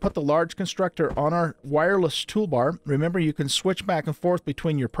 Then we're going to put the large constructor on our wireless toolbar. Remember, you can switch back and forth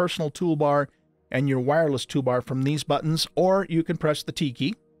between your personal toolbar and your wireless toolbar from these buttons, or you can press the T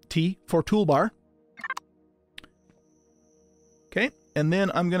key, T for toolbar. Okay, and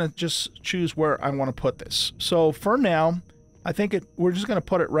then I'm going to just choose where I want to put this. So for now, I think we're just going to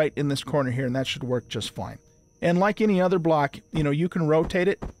put it right in this corner here, and that should work just fine. And like any other block, you know, you can rotate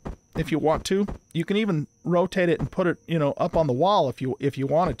it if you want to. You can even rotate it and put it, you know, up on the wall if you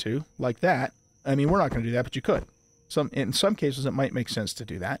wanted to, like that. I mean, we're not going to do that, but you could. In some cases, it might make sense to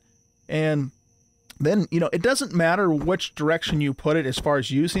do that. And then, you know, it doesn't matter which direction you put it as far as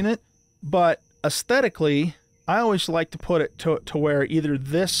using it, but aesthetically, I always like to put it to where either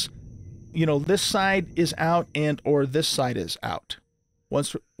this, you know, this side is out and or this side is out.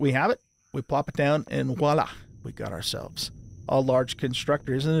 Once we have it, we plop it down and voila, we got ourselves a large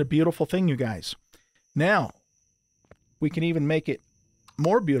constructor. Isn't it a beautiful thing, you guys? Now, we can even make it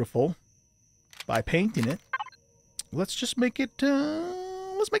more beautiful by painting it. Let's just make it,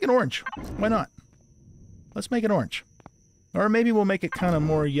 let's make it orange. Why not? Let's make it orange. Or maybe we'll make it kind of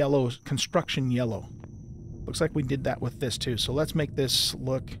more yellow, construction yellow. Looks like we did that with this too. So let's make this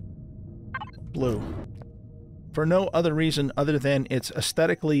look blue. For no other reason other than it's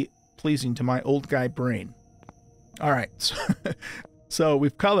aesthetically pleasing to my old guy brain. All right. So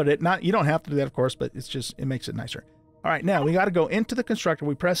we've colored it. You don't have to do that, of course, but it makes it nicer. All right. Now we got to go into the constructor.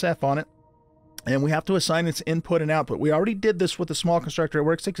 We press F on it and we have to assign its input and output. We already did this with the small constructor. It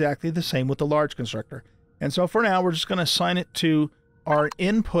works exactly the same with the large constructor. And so for now, we're just going to assign it to our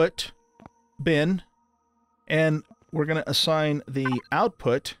input bin. And we're going to assign the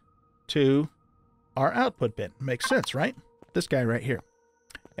output to our output bin. Makes sense, right? This guy right here.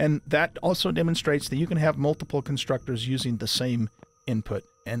 And that also demonstrates that you can have multiple constructors using the same input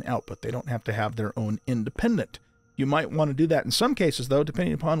and output. They don't have to have their own independent. You might want to do that in some cases, though,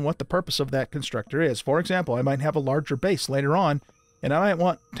 depending upon what the purpose of that constructor is. For example, I might have a larger base later on, and I might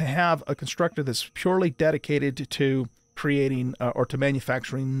want to have a constructor that's purely dedicated to creating or to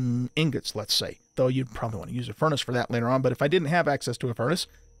manufacturing ingots, let's say. Though you'd probably want to use a furnace for that later on, but if I didn't have access to a furnace,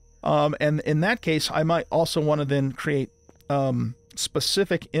 and in that case, I might also want to then create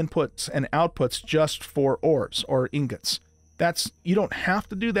specific inputs and outputs just for ores or ingots. You don't have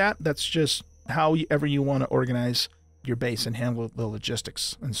to do that. That's just however you want to organize your base and handle the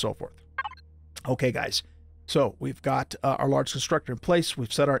logistics and so forth. Okay, guys. So we've got our large constructor in place.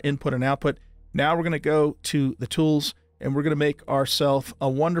 We've set our input and output. Now we're going to go to the tools and we're going to make ourselves a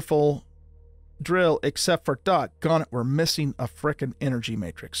wonderful drill, except for doggone it, we're missing a frickin' energy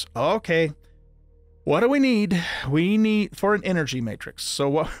matrix. Okay. What do we need? We need for an energy matrix. So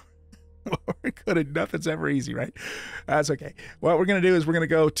what we're going to, nothing's ever easy, right? That's okay. What we're going to do is we're going to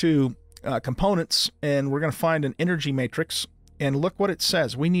go to components and we're going to find an energy matrix and look what it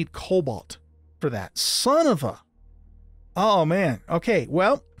says. We need cobalt for that. Son of a, oh man. Okay.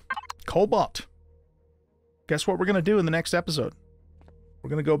 Well, cobalt. Guess what we're going to do in the next episode? We're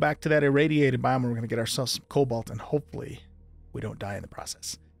going to go back to that irradiated biome and we're going to get ourselves some cobalt and hopefully we don't die in the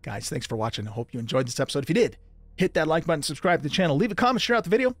process. Guys, thanks for watching. I hope you enjoyed this episode. If you did, hit that like button, subscribe to the channel, leave a comment, share out the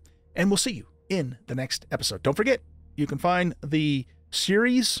video, and we'll see you in the next episode. Don't forget, you can find the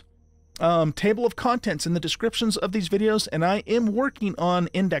series table of contents in the descriptions of these videos, and I am working on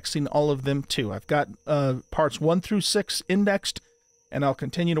indexing all of them too. I've got parts 1 through 6 indexed, and I'll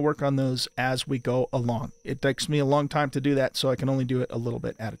continue to work on those as we go along. It takes me a long time to do that, so I can only do it a little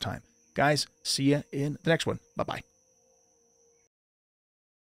bit at a time. Guys, see you in the next one. Bye-bye.